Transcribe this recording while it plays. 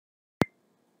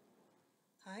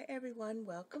Hi everyone,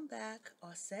 welcome back.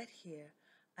 Osset here.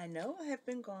 I know I have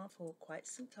been gone for quite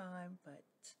some time, but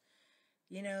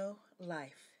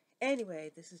life.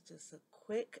 Anyway, this is just a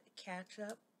quick catch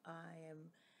up. I am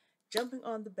jumping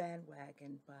on the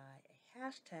bandwagon by a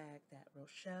hashtag that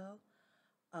Rochelle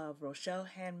of Rochelle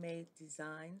Handmade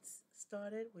Designs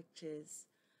started, which is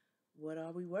what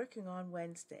are we working on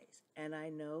Wednesdays? And I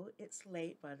know it's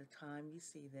late by the time you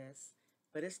see this,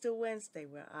 but it's still Wednesday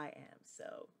where I am.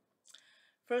 So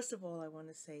first of all, I want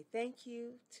to say thank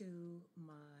you to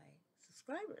my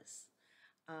subscribers.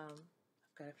 I've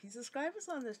got a few subscribers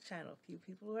on this channel, a few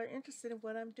people who are interested in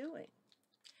what I'm doing.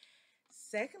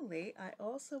 Secondly, I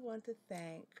also want to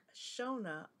thank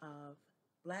Shona of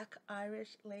Black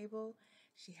Irish Label.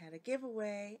 She had a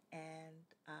giveaway and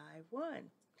I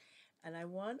won. And I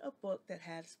won a book that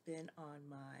has been on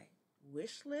my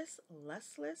wish list,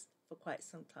 list for quite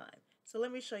some time. So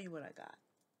let me show you what I got.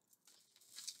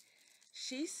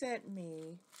 She sent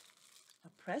me a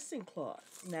pressing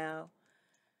cloth. Now,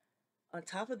 on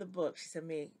top of the book, she sent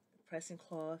me a pressing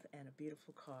cloth and a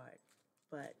beautiful card.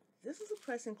 But this is a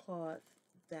pressing cloth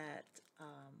that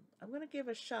I'm going to give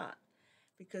a shot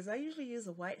because I usually use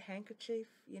a white handkerchief,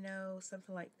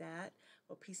 something like that,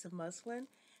 or a piece of muslin.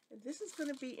 This is going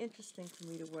to be interesting for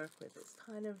me to work with. It's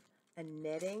kind of a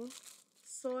netting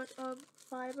sort of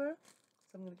fiber,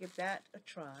 so I'm going to give that a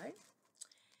try.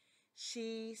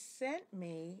 She sent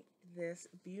me this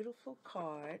beautiful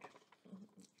card.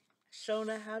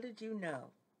 Shona, how did you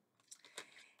know?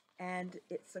 And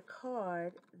it's a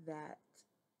card that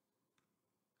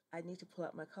I need to pull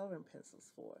out my coloring pencils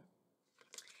for.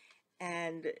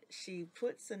 And she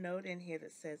puts a note in here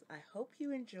that says, I hope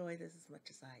you enjoy this as much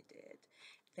as I did.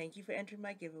 Thank you for entering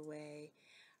my giveaway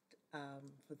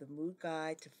for the Mood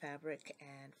Guide to Fabric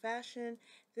and Fashion.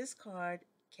 This card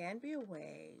can be a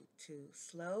way to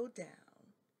slow down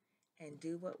and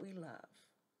do what we love,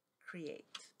 create.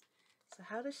 So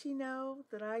how does she know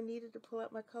that I needed to pull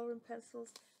out my coloring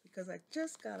pencils? Because I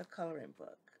just got a coloring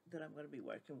book that I'm going to be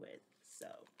working with. So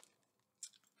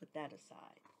put that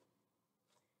aside.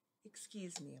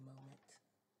 Excuse me a moment.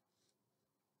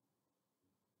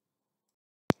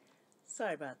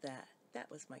 Sorry about that. That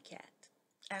was my cat.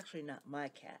 Actually, not my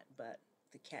cat, but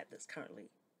the cat that's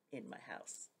currently in my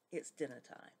house. It's dinner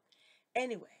time.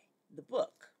 Anyway, the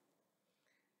book.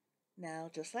 Now,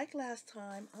 just like last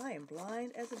time, I am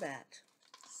blind as a bat.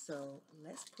 So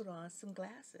let's put on some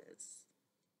glasses.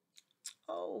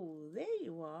 Oh, there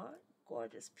you are,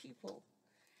 gorgeous people.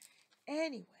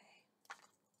 Anyway,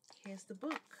 here's the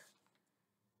book,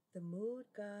 The Mood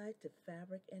Guide to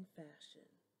Fabric and Fashion.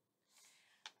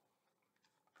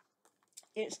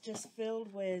 It's just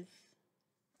filled with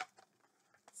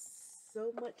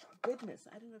so much goodness.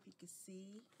 I don't know if you can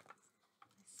see.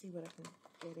 Let's see what I can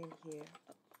get in here.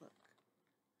 Oh, look.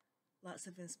 Lots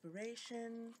of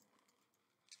inspiration,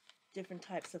 different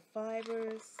types of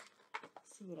fibers.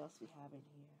 Let's see what else we have in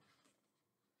here.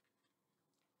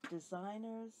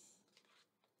 Designers.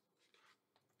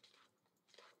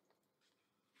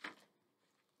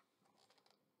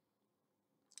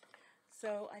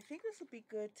 So I think this will be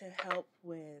good to help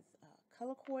with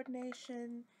color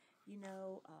coordination,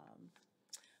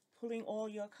 pulling all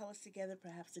your colors together,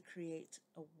 perhaps to create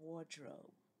a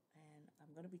wardrobe. And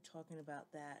I'm going to be talking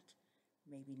about that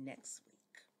maybe next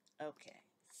week. Okay,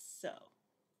 so,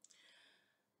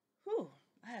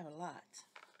 I have a lot.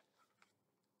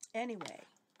 Anyway,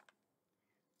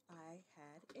 I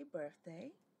had a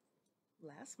birthday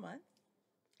last month,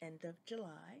 end of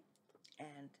July,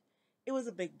 and it was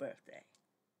a big birthday.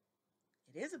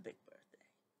 It is a big birthday.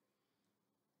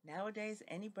 Nowadays,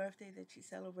 any birthday that you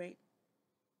celebrate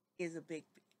is a big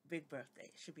birthday.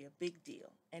 It should be a big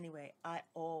deal. Anyway, I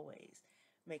always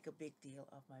make a big deal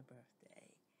of my birthday.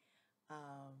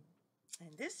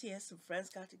 And this year, some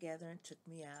friends got together and took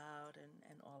me out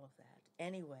and all of that.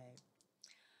 Anyway,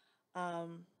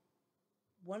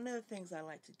 one of the things I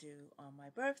like to do on my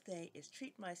birthday is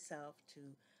treat myself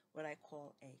to what I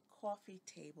call a coffee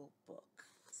table book.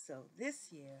 So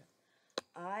this year,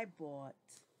 I bought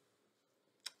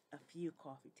a few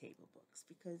coffee table books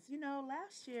because,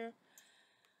 last year,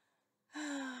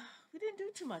 we didn't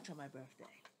do too much on my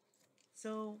birthday.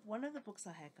 So one of the books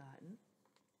I had gotten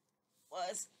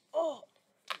was,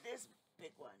 this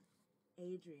big one,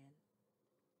 Adrian.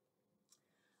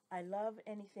 I love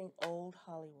anything old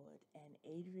Hollywood, and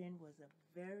Adrian was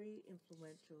a very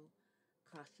influential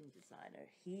costume designer.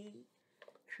 He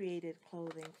created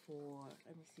clothing for,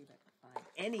 let me see if I can find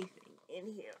anything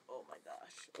in here. Oh my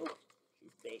gosh. Oh,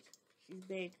 she's big. She's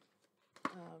big.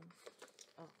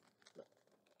 Oh, look.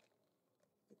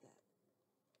 Look at that.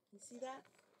 You see that?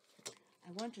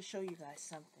 I want to show you guys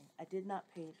something. I did not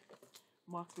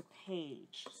mark the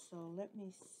page, so let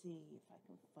me see if I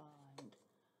can find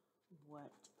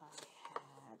what I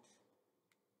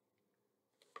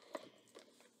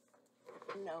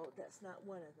had. No, that's not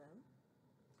one of them.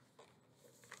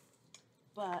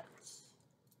 But,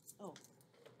 oh,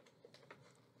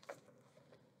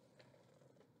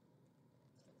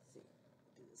 let's see.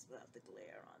 Do this without the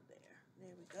glare on there.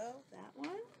 There we go, that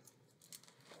one.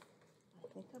 I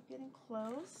think I'm getting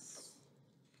close.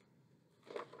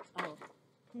 Oh,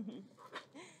 he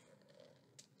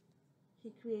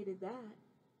created that.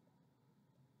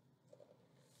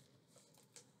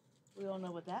 We all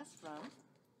know what that's from.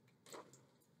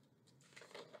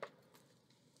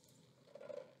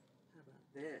 How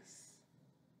about this?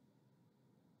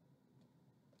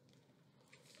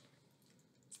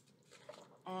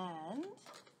 And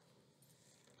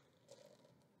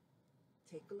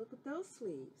take a look at those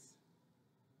sleeves.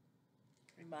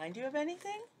 Remind you of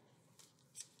anything?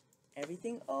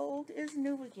 Everything old is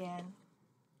new again.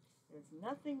 There's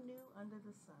nothing new under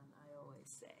the sun, I always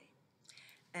say.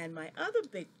 And my other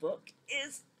big book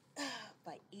is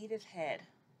by Edith Head.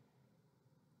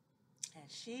 And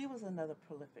she was another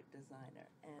prolific designer.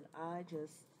 And I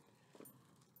just,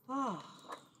 I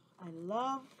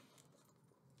love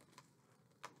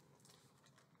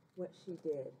what she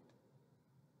did.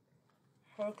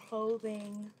 Her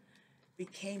clothing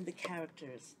became the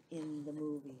characters in the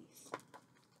movies.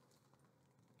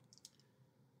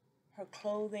 Her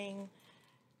clothing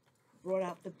brought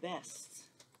out the best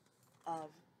of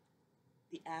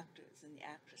the actors and the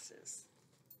actresses.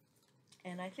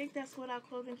 And I think that's what our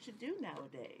clothing should do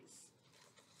nowadays.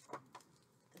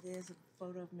 There's a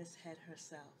photo of Miss Head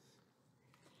herself.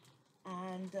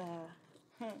 And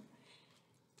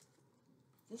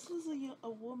this was a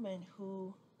woman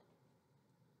who,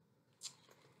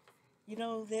 you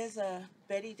know, there's a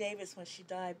Betty Davis, when she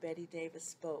died, Betty Davis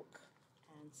spoke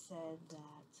and said that,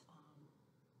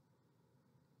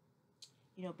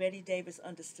 you know, Betty Davis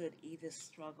understood Edith's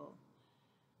struggle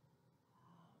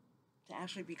to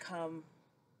actually become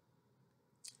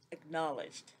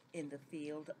acknowledged in the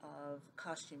field of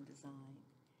costume design.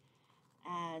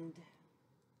 And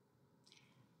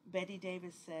Betty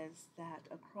Davis says that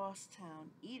across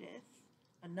town, Edith,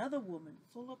 another woman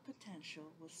full of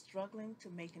potential, was struggling to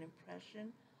make an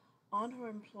impression on her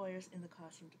employers in the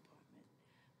costume department.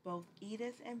 Both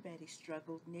Edith and Betty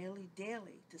struggled nearly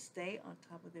daily to stay on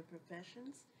top of their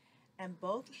professions, and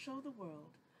both show the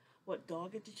world what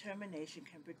dogged determination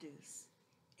can produce.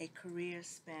 A career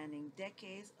spanning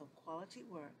decades of quality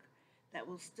work that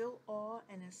will still awe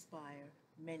and inspire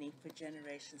many for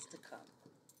generations to come.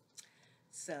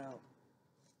 So,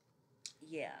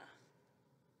 yeah.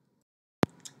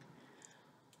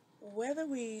 Whether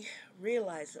we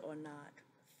realize it or not,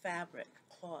 fabric,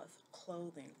 cloth,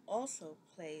 clothing also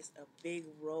plays a big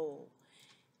role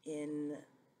in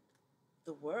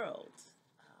the world.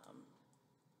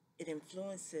 It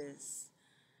influences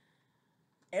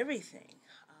everything.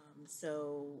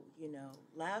 So, you know,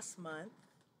 last month,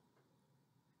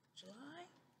 July?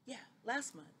 Yeah,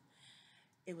 last month,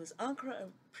 it was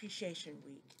Ankara Appreciation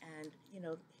Week. And, you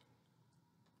know,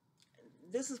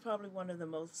 this is probably one of the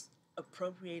most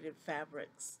appropriated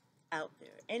fabrics out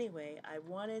there. Anyway, I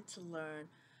wanted to learn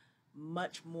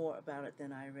much more about it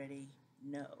than I already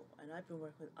know. And I've been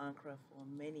working with Ankara for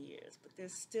many years, but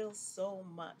there's still so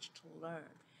much to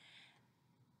learn.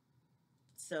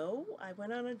 So I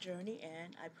went on a journey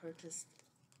and I purchased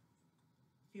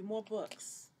a few more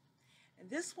books. And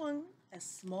this one, as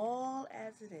small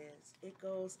as it is, it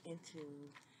goes into,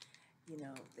 you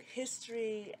know, the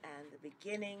history and the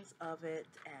beginnings of it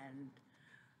and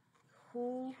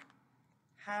who,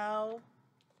 how,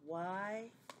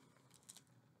 why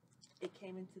it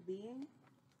came into being.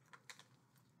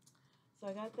 So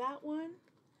I got that one,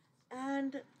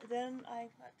 and then I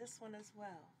got this one as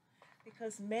well,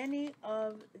 because many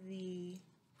of the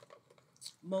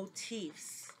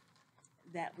motifs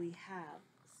that we have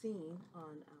seen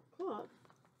on our cloth,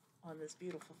 on this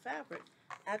beautiful fabric,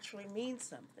 actually mean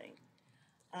something.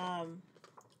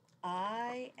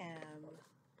 I am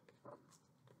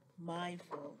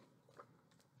mindful,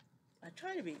 I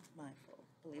try to be mindful,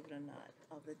 believe it or not,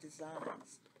 of the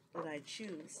designs that I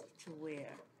choose to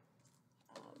wear.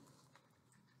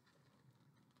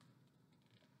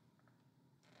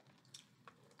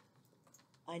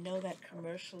 I know that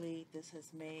commercially this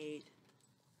has made,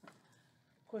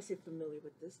 of course you're familiar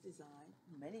with this design,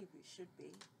 many of you should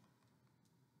be.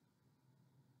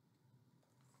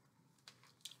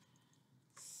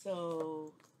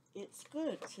 So it's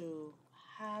good to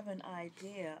have an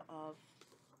idea of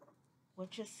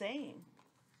what you're saying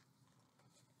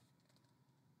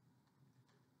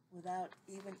without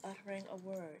even uttering a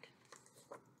word.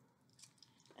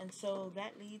 And so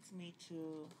that leads me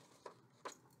to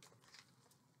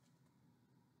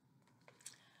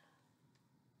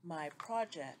my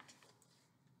project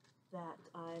that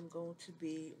I'm going to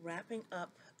be wrapping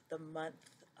up the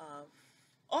month of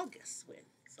August with.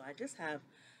 So I just have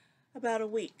about a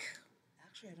week.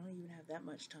 Actually, I don't even have that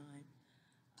much time.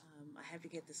 I have to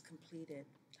get this completed.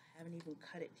 I haven't even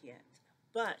cut it yet.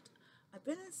 But I've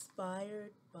been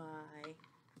inspired by, I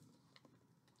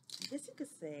guess you could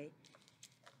say,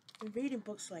 been reading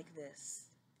books like this,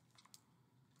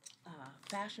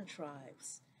 Fashion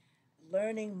Tribes,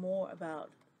 learning more about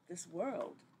this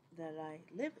world that I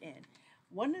live in.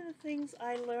 One of the things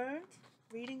I learned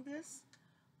reading this,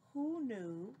 who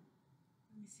knew,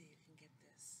 let me see if you can get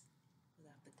this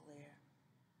without the glare.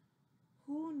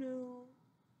 Who knew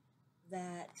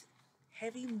that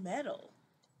heavy metal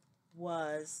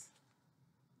was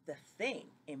the thing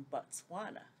in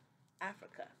Botswana,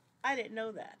 Africa? I didn't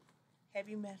know that.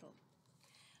 Heavy metal.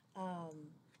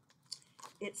 Um,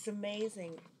 it's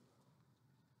amazing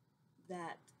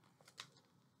that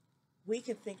we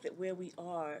can think that where we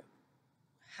are,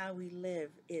 how we live,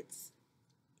 it's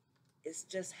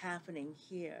just happening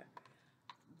here.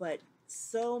 But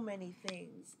so many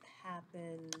things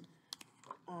happen,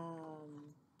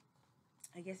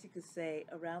 I guess you could say,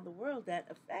 around the world that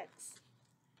affects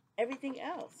everything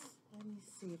else. Let me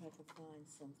see if I can find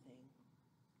something.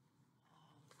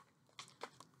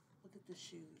 Look at the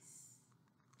shoes,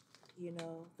 you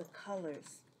know, the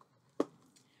colors.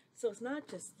 So it's not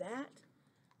just that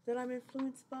I'm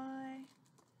influenced by,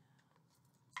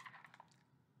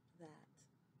 that,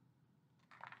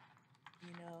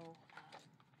 you know,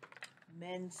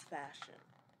 men's fashion.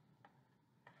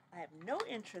 I have no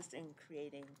interest in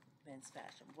creating men's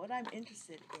fashion. What I'm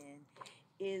interested in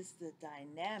is the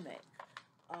dynamic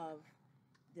of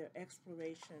their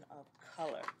exploration of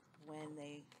color when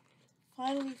they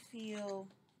finally feel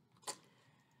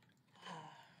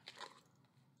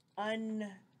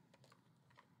untethered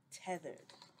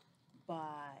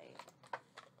by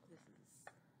this is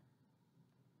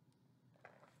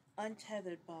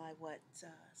untethered by what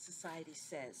society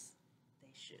says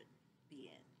they should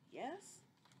be in. Yes?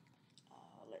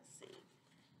 Let's see.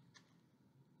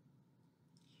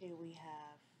 Here we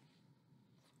have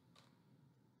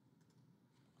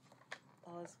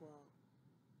Oswald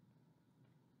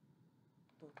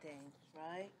Boateng,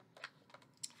 right?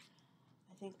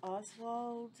 I think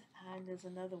Oswald and there's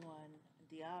another one,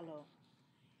 Diallo,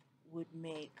 would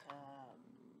make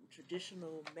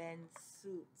traditional men's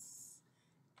suits,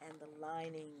 and the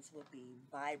linings would be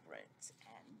vibrant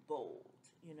and bold,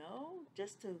 you know,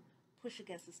 just to push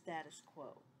against the status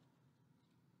quo.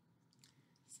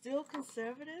 Still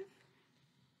conservative,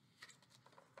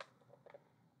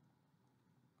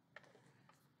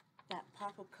 that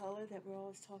pop of color that we're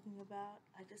always talking about,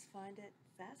 I just find it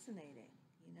fascinating,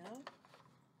 you know?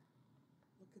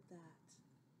 Look at that.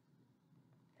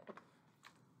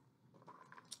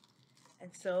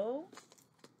 And so,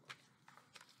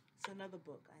 it's another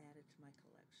book I added to my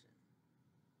collection.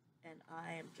 And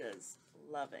I am just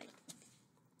loving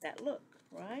that look,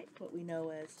 right? What we know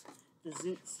as the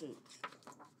zoot suit.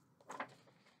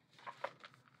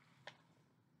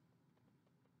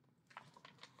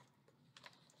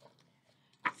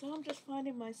 So I'm just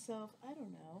finding myself, I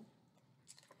don't know,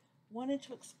 wanting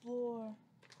to explore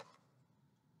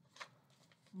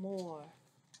more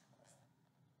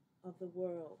of the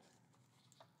world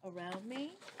around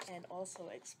me and also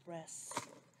express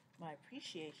my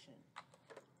appreciation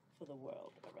for the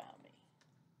world around me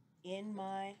in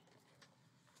my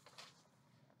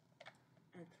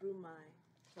and through my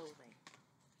clothing.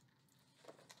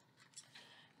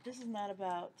 This is not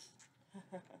about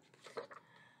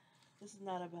this is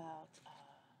not about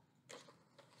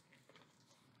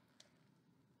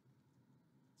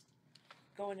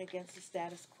going against the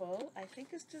status quo. I think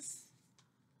it's just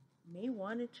me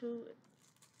wanting to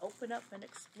open up and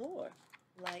explore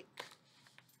like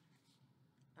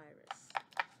Iris.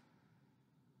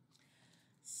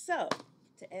 So,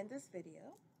 to end this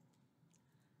video,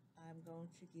 I'm going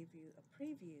to give you a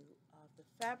preview of the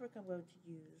fabric I'm going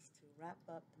to use to wrap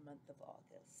up the month of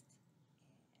August.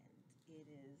 And it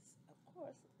is, of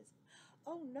course,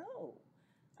 oh no,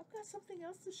 I've got something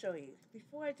else to show you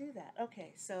before I do that.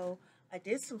 Okay, so I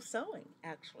did some sewing,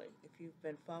 actually, if you've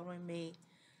been following me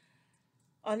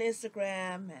on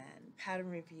Instagram and pattern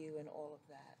review and all of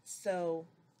that. So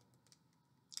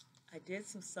I did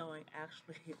some sewing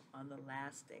actually on the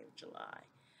last day of July.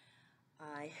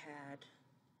 I had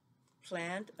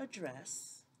planned a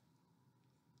dress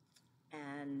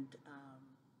and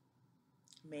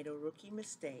made a rookie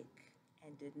mistake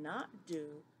and did not do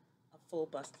a full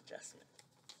bust adjustment.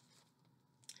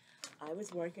 I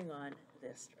was working on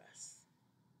this dress.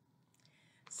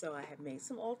 So I had made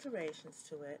some alterations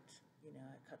to it. You know,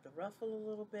 I cut the ruffle a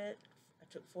little bit. I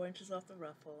took 4 inches off the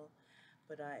ruffle,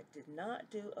 but I did not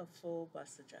do a full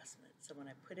bust adjustment. So when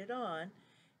I put it on,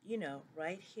 you know,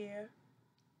 right here,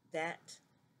 that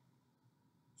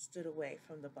stood away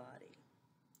from the body.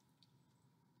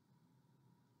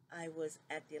 I was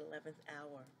at the 11th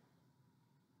hour.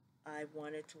 I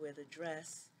wanted to wear the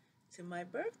dress to my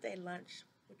birthday lunch,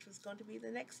 which was going to be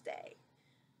the next day,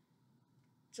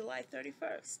 July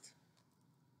 31st.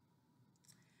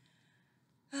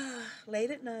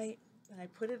 Late at night, I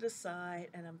put it aside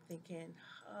and I'm thinking,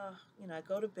 you know, I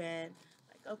go to bed,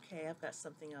 like, okay, I've got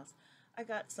something else. I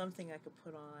got something I could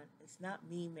put on. It's not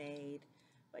me made,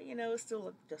 but you know, it still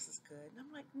looked just as good. And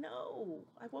I'm like, no.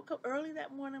 I woke up early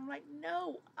that morning. I'm like,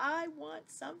 no, I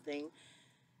want something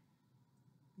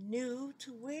new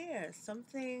to wear,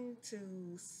 something to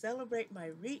celebrate my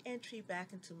re-entry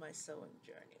back into my sewing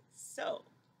journey. So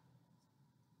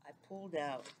I pulled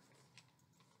out,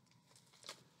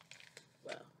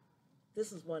 well,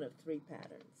 this is one of 3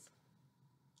 patterns.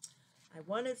 I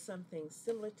wanted something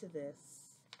similar to this.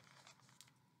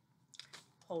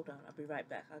 Hold on, I'll be right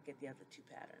back. I'll get the other 2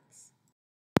 patterns.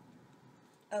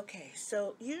 Okay,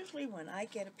 so usually when I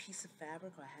get a piece of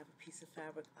fabric or I have a piece of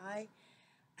fabric, I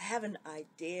have an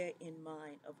idea in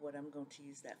mind of what I'm going to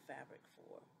use that fabric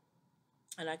for.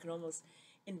 And I can almost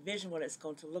envision what it's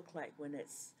going to look like when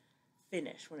it's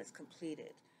finished, when it's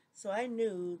completed. So I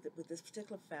knew that with this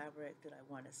particular fabric that I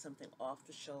wanted something off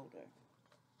the shoulder.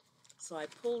 So I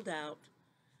pulled out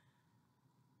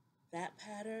that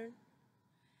pattern,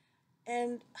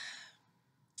 and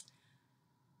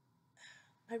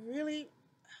I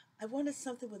wanted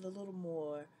something with a little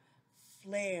more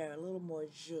flair, a little more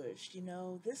zhuzh, you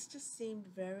know. This just seemed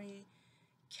very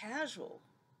casual.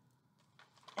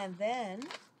 And then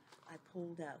I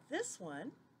pulled out this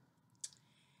one,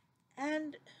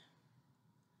 and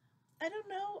I don't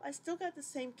know, I still got the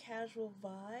same casual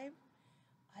vibe.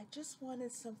 I just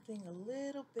wanted something a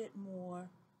little bit more,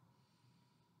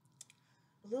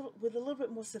 with a little bit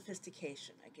more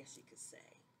sophistication, I guess you could say.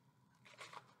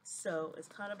 So it's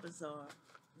kind of bizarre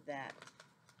that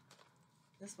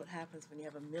this is what happens when you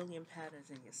have a million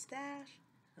patterns in your stash.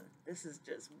 This is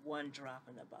just one drop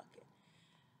in the bucket.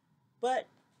 But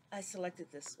I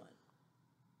selected this one.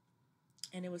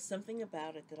 And it was something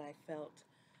about it that I felt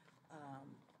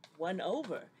won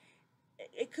over.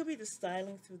 It could be the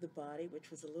styling through the body, which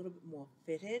was a little bit more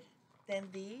fitted than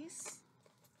these,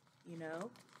 you know.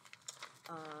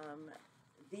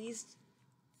 These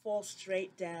fall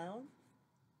straight down,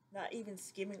 not even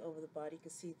skimming over the body. You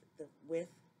can see the width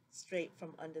straight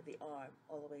from under the arm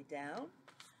all the way down.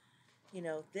 You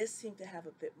know, this seemed to have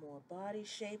a bit more body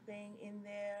shaping in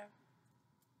there.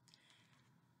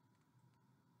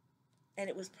 And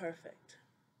it was perfect.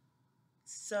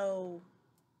 So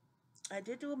I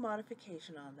did do a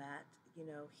modification on that. You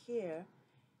know, here,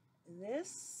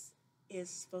 this is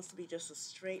supposed to be just a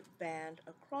straight band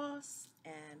across,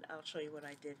 and I'll show you what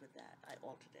I did with that. I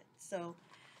altered it. So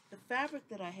the fabric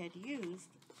that I had used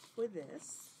for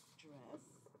this dress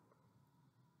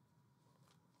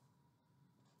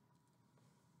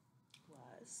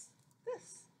was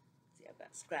this. See, I've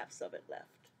got scraps of it left.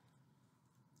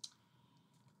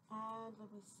 And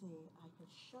let me see, I can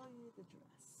show you the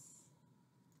dress,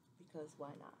 because why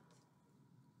not?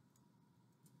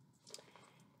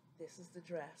 This is the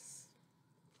dress.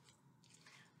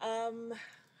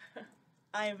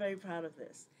 I am very proud of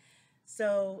this.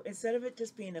 So instead of it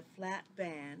just being a flat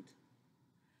band,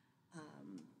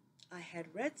 I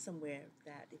had read somewhere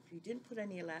that if you didn't put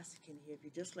any elastic in here, if you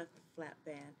just left the flat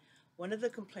band, one of the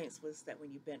complaints was that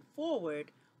when you bent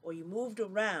forward or you moved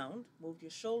around, moved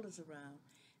your shoulders around,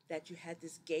 that you had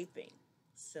this gaping.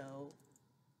 So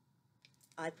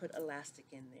I put elastic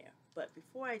in there. But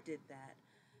before I did that,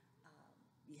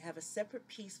 you have a separate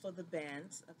piece for the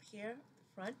bands up here,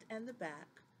 the front and the back.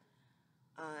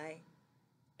 I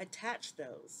attached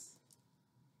those.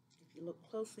 If you look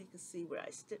closely, you can see where I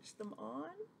stitched them on,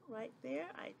 right there.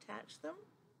 I attached them.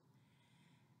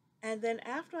 And then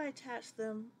after I attached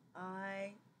them,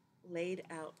 I laid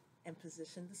out and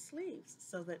positioned the sleeves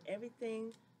so that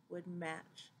everything would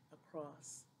match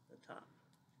across the top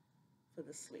for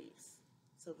the sleeves.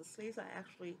 So the sleeves I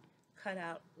actually cut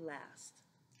out last.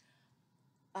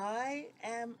 I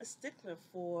am a stickler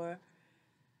for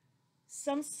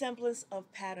some semblance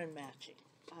of pattern matching.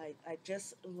 I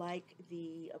just like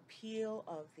the appeal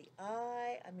of the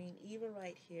eye. I mean, even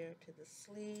right here to the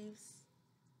sleeves.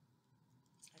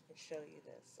 I can show you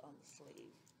this on the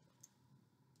sleeve.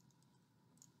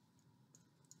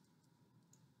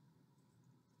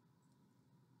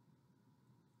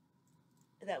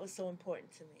 That was so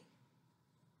important to me.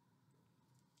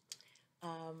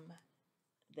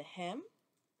 The hem,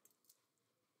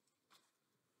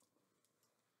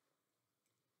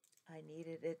 I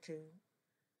needed it to,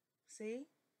 see,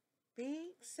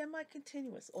 be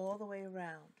semi-continuous all the way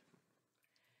around.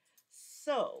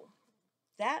 So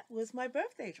that was my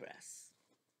birthday dress.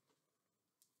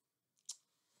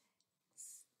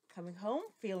 Coming home,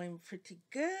 feeling pretty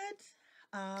good.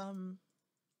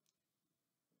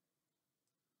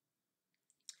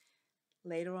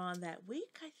 Later on that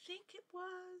week, I think it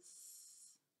was,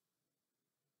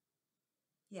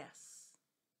 yes,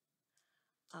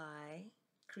 I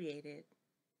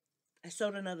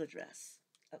sewed another dress.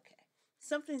 Okay.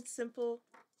 Something simple.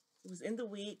 It was in the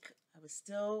week. I was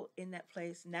still in that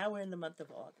place. Now we're in the month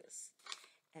of August.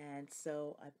 And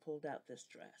so I pulled out this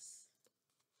dress.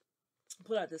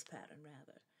 Pulled out this pattern,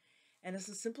 rather. And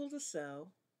it's simple to sew.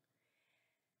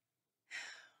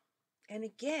 And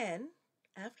again,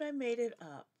 after I made it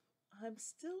up, I'm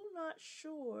still not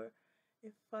sure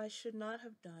if I should not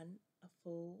have done a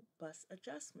full bust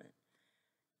adjustment.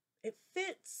 It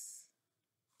fits.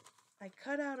 I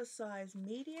cut out a size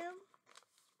medium,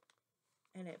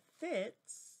 and it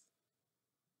fits.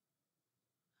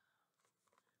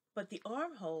 But the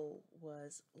armhole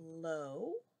was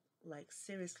low, like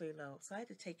seriously low. So I had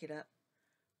to take it up,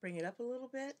 bring it up a little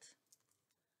bit.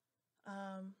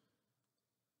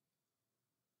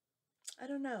 I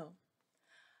don't know.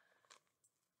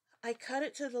 I cut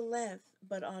it to the length,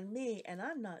 but on me, and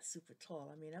I'm not super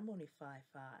tall. I mean, I'm only 5'5".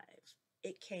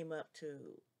 It came up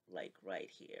to like right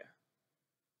here,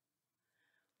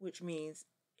 which means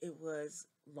it was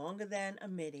longer than a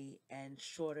midi and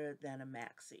shorter than a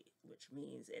maxi, which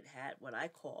means it had what I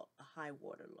call a high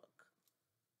water look.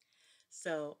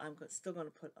 So I'm still going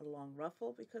to put a long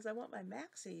ruffle because I want my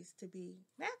maxis to be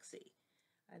maxi.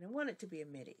 I don't want it to be a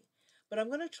midi. But I'm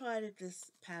going to try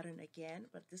this pattern again,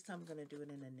 but this time I'm going to do it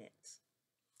in a knit.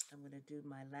 I'm going to do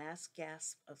my last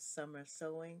gasp of summer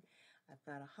sewing. I've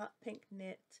got a hot pink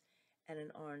knit and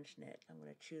an orange knit. I'm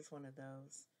going to choose one of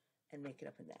those and make it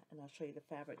up in that. And I'll show you the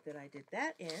fabric that I did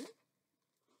that in. Let's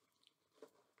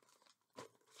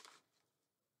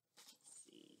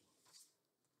see.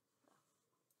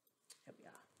 Here we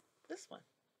are. This one.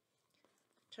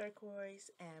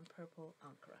 Turquoise and purple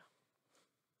ochre.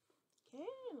 Okay,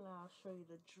 and I'll show you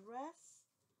the dress.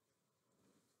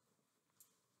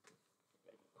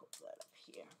 Put that up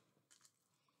here.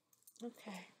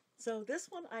 Okay, so this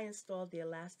one I installed the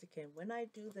elastic in. When I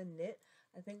do the knit,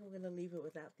 I think I'm going to leave it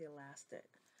without the elastic.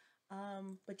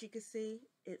 But you can see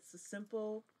it's a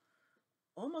simple,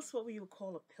 almost what we would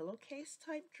call a pillowcase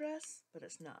type dress, but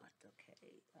it's not. Okay,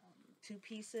 2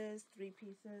 pieces, 3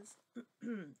 pieces.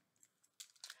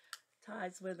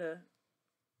 Ties with a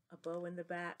bow in the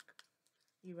back.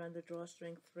 You run the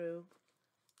drawstring through,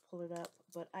 pull it up.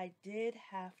 But I did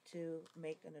have to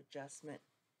make an adjustment.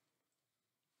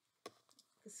 You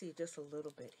can see just a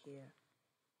little bit here.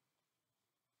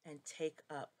 And take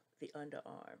up the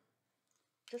underarm.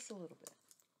 Just a little bit.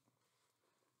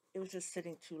 It was just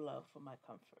sitting too low for my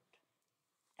comfort.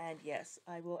 And yes,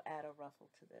 I will add a ruffle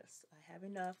to this. I have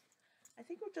enough. I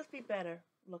think it will just be better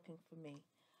looking for me.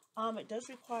 It does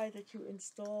require that you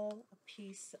install a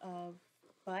piece of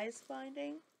bias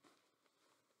binding.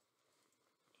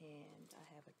 And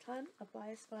I have a ton of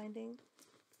bias binding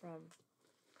from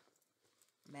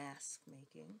Mask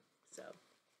Making. So,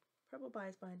 purple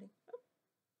bias binding. Oh.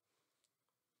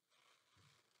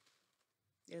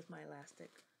 There's my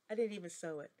elastic. I didn't even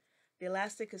sew it. The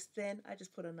elastic is thin. I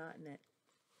just put a knot in it.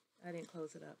 I didn't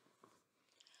close it up.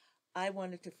 I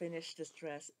wanted to finish this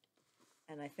dress,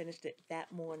 and I finished it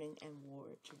that morning and wore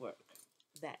it to work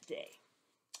that day.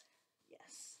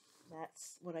 Yes,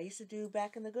 that's what I used to do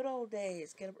back in the good old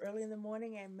days. Get up early in the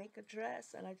morning and make a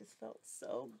dress, and I just felt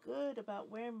so good about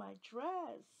wearing my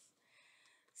dress.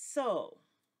 So,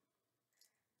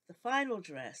 the final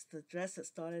dress, the dress that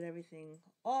started everything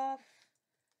off,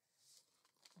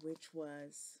 which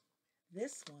was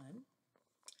this one.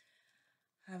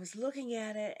 I was looking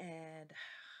at it and,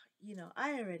 you know,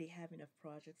 I already have enough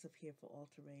projects up here for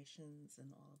alterations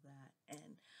and all of that.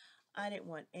 And I didn't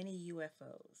want any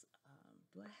UFOs.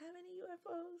 Do I have any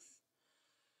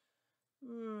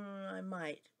UFOs? I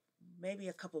might. Maybe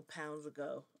a couple pounds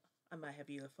ago, I might have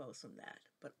UFOs from that.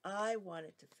 But I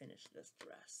wanted to finish this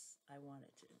dress. I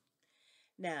wanted to.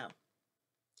 Now,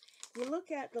 you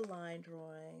look at the line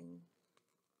drawing,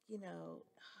 you know,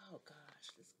 oh gosh.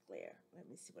 gosh, this glare. Let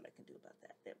me see what I can do about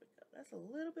that. There we go. That's a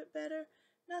little bit better.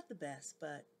 Not the best,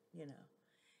 but you know,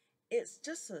 it's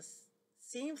just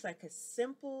seems like a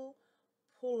simple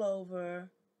pullover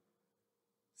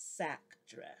sack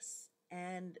dress.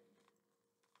 And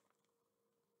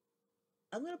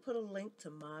I'm going to put a link to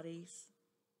Marty's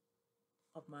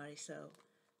of Marty Sew.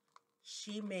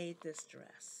 She made this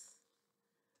dress.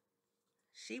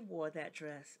 She wore that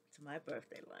dress to my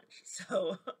birthday lunch.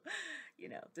 So, you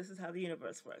know, this is how the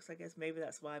universe works. I guess maybe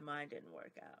that's why mine didn't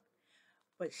work out.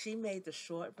 But she made the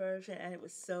short version and it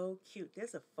was so cute.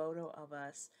 There's a photo of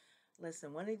us.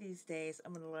 Listen, one of these days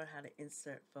I'm going to learn how to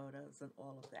insert photos and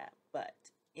all of that. But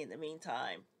in the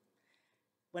meantime,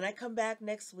 when I come back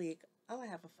next week, I'll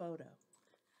have a photo.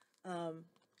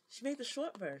 She made the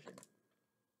short version.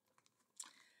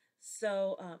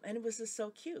 So, and it was just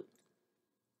so cute.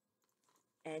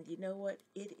 And you know what?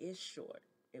 It is short.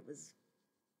 It was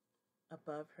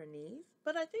above her knees,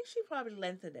 but I think she probably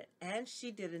lengthened it. And she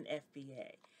did an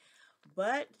FBA.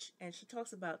 But, and she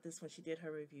talks about this when she did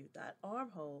her review, that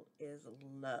armhole is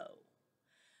low.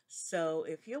 So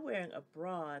if you're wearing a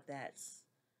bra that's,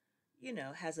 you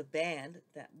know, has a band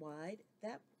that wide,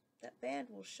 that band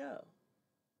will show.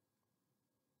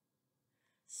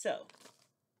 So,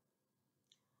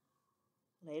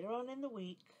 later on in the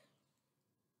week,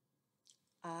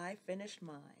 I finished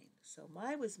mine. So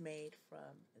mine was made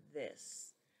from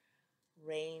this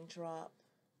raindrop.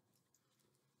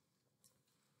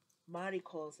 Marty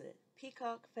calls it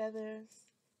peacock feathers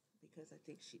because I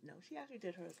think she actually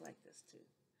did hers like this too.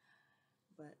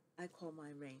 But I call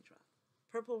mine raindrop.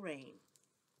 Purple rain.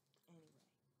 Anyway,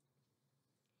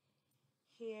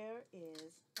 here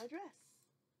is my dress.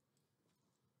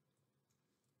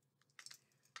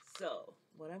 So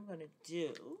what I'm going to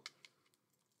do,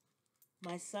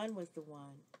 my son was the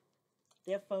one.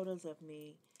 There are photos of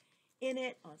me in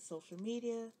it on social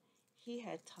media. He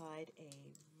had tied a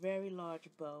very large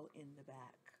bow in the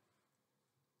back.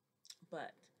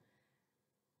 But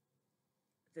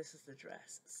this is the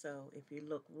dress. So if you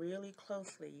look really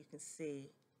closely, you can see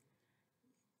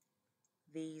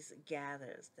these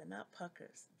gathers. They're not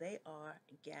puckers. They are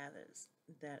gathers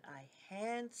that I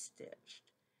hand stitched.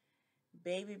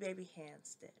 Baby hand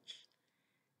stitched.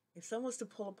 If someone was to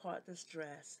pull apart this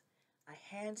dress, I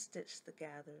hand stitched the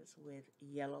gathers with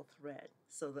yellow thread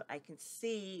so that I can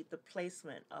see the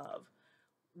placement of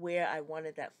where I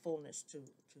wanted that fullness to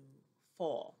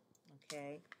fall.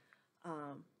 Okay,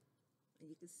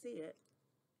 you can see it.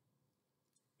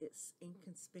 It's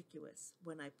inconspicuous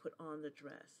when I put on the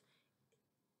dress.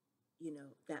 You know,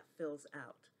 that fills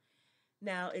out.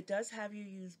 Now, it does have you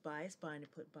use bias binding,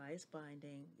 put bias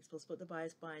binding. You're supposed to put the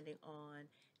bias binding on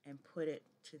and put it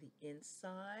to the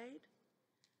inside,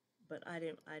 but I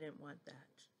didn't want that.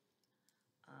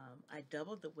 I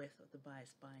doubled the width of the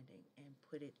bias binding and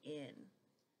put it in.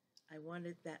 I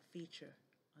wanted that feature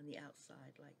on the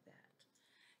outside like that.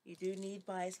 You do need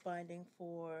bias binding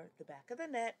for the back of the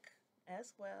neck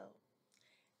as well,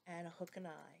 and a hook and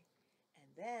eye.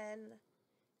 And then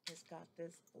it's got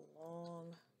this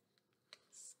long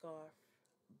scarf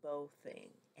bow thing,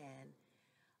 and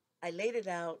I laid it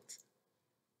out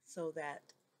so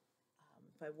that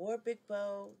if I wore a big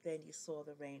bow, then you saw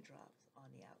the raindrops on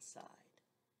the outside.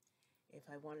 If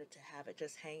I wanted to have it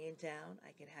just hanging down,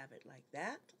 I could have it like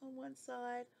that on one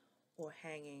side, or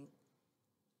hanging,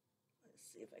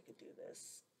 let's see if I could do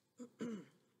this,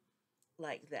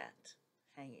 like that,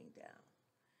 hanging down.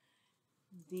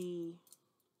 The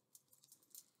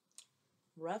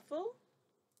ruffle,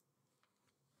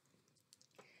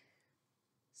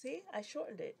 see, I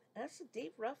shortened it. That's a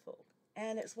deep ruffle.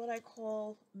 And it's what I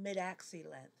call mid-axis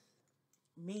length,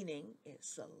 meaning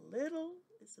it's a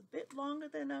bit longer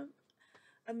than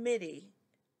a midi,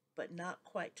 but not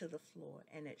quite to the floor.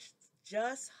 And it's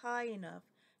just high enough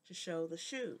to show the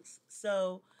shoes.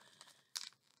 So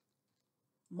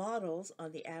models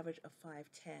on the average of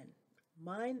 5'10".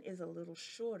 Mine is a little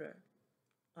shorter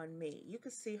on me. You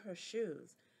can see her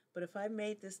shoes, but if I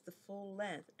made this the full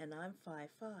length and I'm 5'5",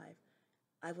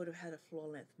 I would have had a floor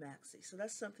length maxi. So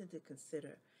that's something to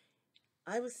consider.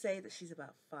 I would say that she's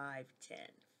about 5'10",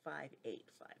 5'8", 5'10".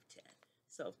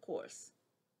 So of course,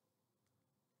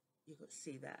 you could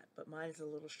see that, but mine is a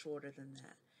little shorter than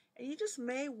that. And you just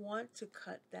may want to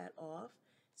cut that off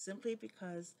simply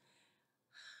because,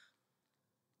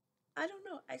 I don't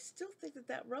know, I still think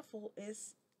that ruffle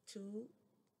is too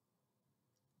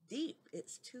deep.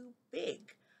 It's too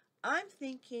big. I'm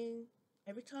thinking,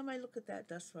 every time I look at that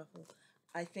dust ruffle,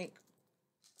 I think,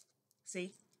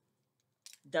 see,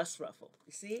 dust ruffle.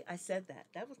 You see, I said that.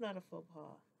 That was not a faux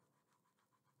pas.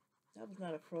 That was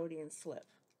not a Freudian slip.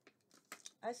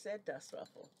 I said dust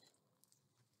ruffle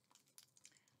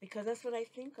because that's what I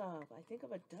think of. I think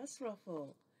of a dust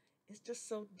ruffle. It's just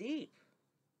so deep.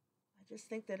 I just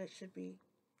think that it should be.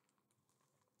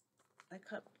 I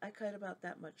cut about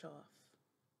that much off.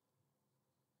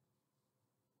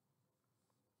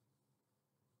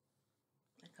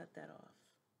 I cut that off.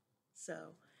 So,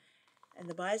 and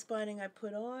the bias binding I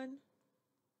put on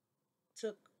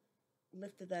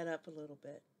lifted that up a little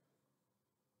bit.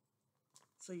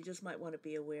 So you just might want to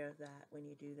be aware of that when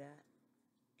you do that.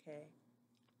 Okay.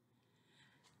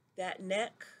 That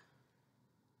neck,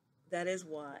 that is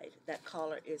wide. That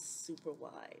collar is super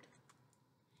wide.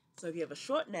 So if you have a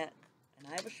short neck, and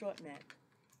I have a short neck,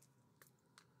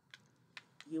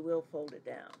 you will fold it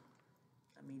down.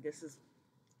 I mean, this is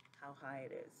how high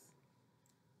it is.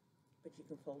 But you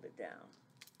can fold it down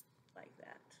like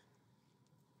that.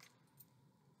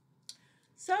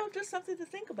 So just something to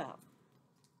think about.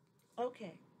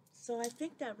 Okay, so I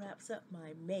think that wraps up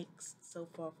my makes so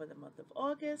far for the month of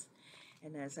August.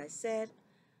 And as I said,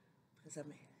 because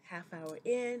I'm a half hour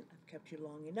in, I've kept you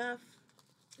long enough.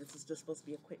 This is just supposed to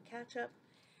be a quick catch up.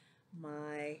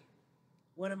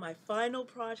 One of my final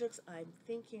projects, I'm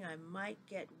thinking I might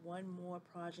get one more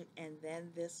project and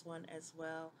then this one as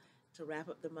well to wrap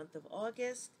up the month of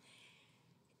August,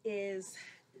 is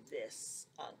this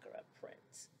Ankara print.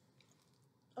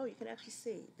 Oh, you can actually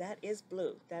see that is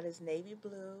blue. That is navy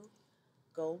blue,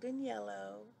 golden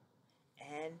yellow,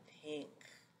 and pink.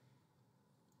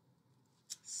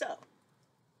 So,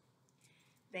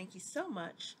 thank you so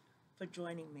much for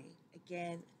joining me.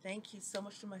 Again, thank you so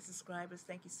much to my subscribers.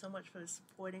 Thank you so much for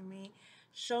supporting me.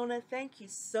 Shona, thank you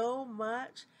so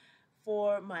much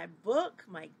for my book,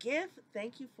 my gift.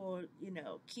 Thank you for,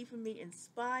 keeping me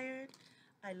inspired.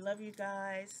 I love you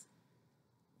guys.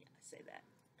 Yeah, I say that.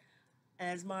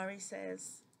 As Mari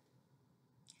says,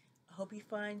 I hope you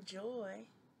find joy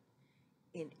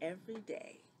in every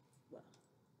day. Well,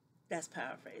 that's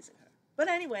paraphrasing her. But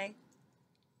anyway,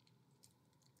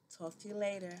 talk to you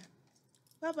later.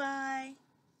 Bye-bye.